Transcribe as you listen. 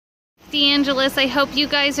DeAngelis. I hope you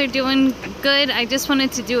guys are doing good. I just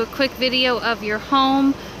wanted to do a quick video of your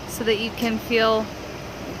home so that you can feel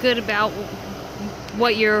good about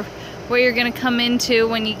what you're going to come into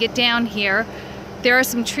when you get down here. There are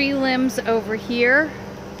some tree limbs over here,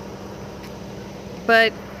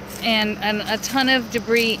 and a ton of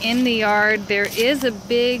debris in the yard. There is a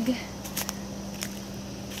big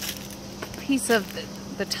piece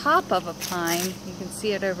of the top of a pine, you can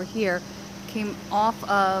see it over here, came off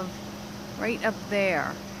of right up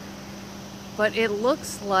there. But it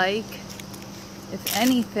looks like, if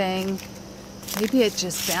anything, maybe it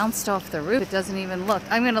just bounced off the roof. It doesn't even look.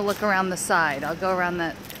 I'm going to look around the side. I'll go around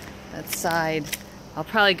that side. I'll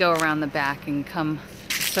probably go around the back and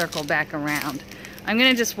circle back around. I'm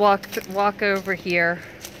going to just walk over here.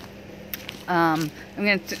 I'm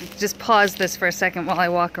going to just pause this for a second while I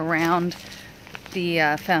walk around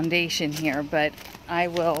the foundation here, but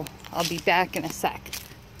I'll be back in a sec.